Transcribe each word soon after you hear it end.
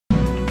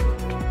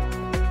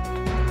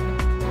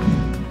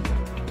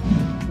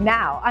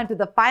Now, onto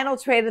the final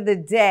trade of the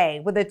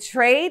day with a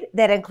trade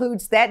that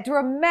includes that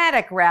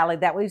dramatic rally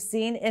that we've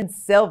seen in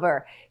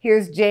silver.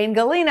 Here's Jane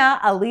Gallina,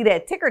 a lead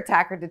at Ticker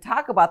Talker, to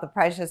talk about the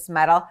precious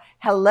metal.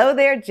 Hello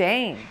there,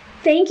 Jane.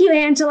 Thank you,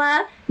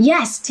 Angela.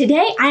 Yes,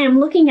 today I am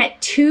looking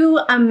at two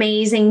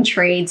amazing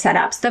trade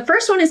setups. The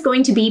first one is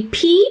going to be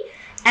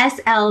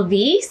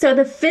PSLV, so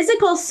the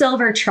Physical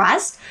Silver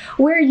Trust,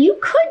 where you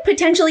could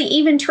potentially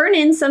even turn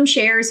in some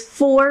shares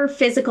for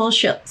physical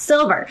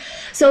silver.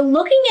 So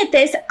looking at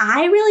this,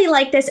 I really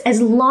like this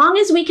as long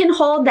as we can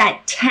hold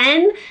that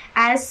 10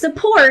 as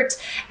support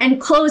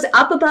and close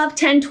up above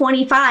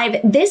 1025.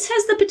 This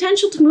has the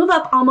potential to move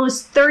up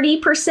almost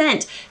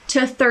 30%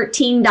 to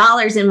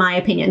 $13 in my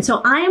opinion.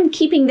 So I am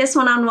keeping this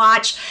one on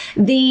watch.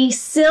 The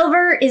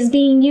silver is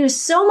being used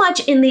so much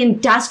in the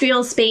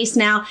industrial space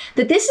now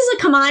that this is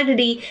a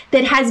commodity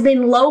that has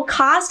been low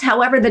cost.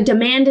 However, the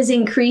demand is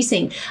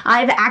increasing.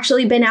 I've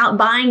actually been out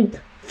buying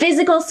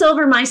physical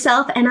silver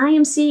myself, and I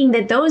am seeing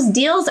that those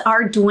deals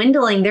are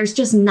dwindling. There's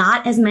just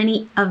not as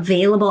many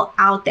available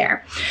out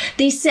there.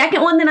 The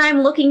second one that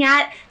I'm looking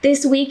at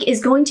this week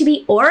is going to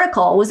be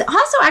Oracle. It was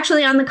also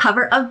actually on the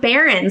cover of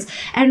Barron's,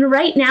 and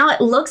right now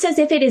it looks as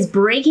if it is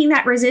breaking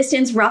that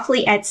resistance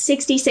roughly at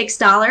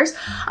 $66.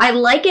 I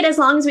like it as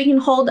long as we can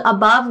hold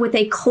above with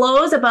a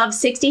close above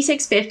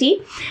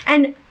 $66.50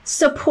 and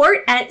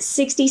support at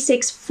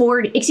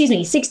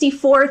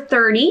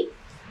 $64.30.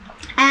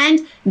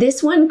 And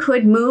this one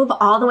could move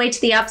all the way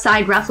to the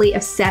upside roughly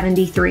of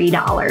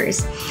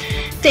 $73.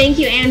 Thank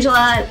you,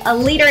 Angela. A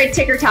leader at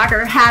Ticker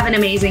Talker. Have an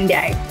amazing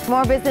day.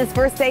 More Business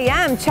First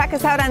AM. Check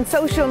us out on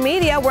social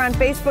media. We're on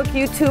Facebook,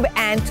 YouTube,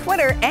 and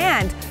Twitter.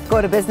 And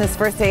go to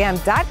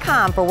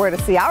businessfirstam.com for where to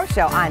see our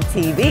show on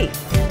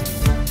TV.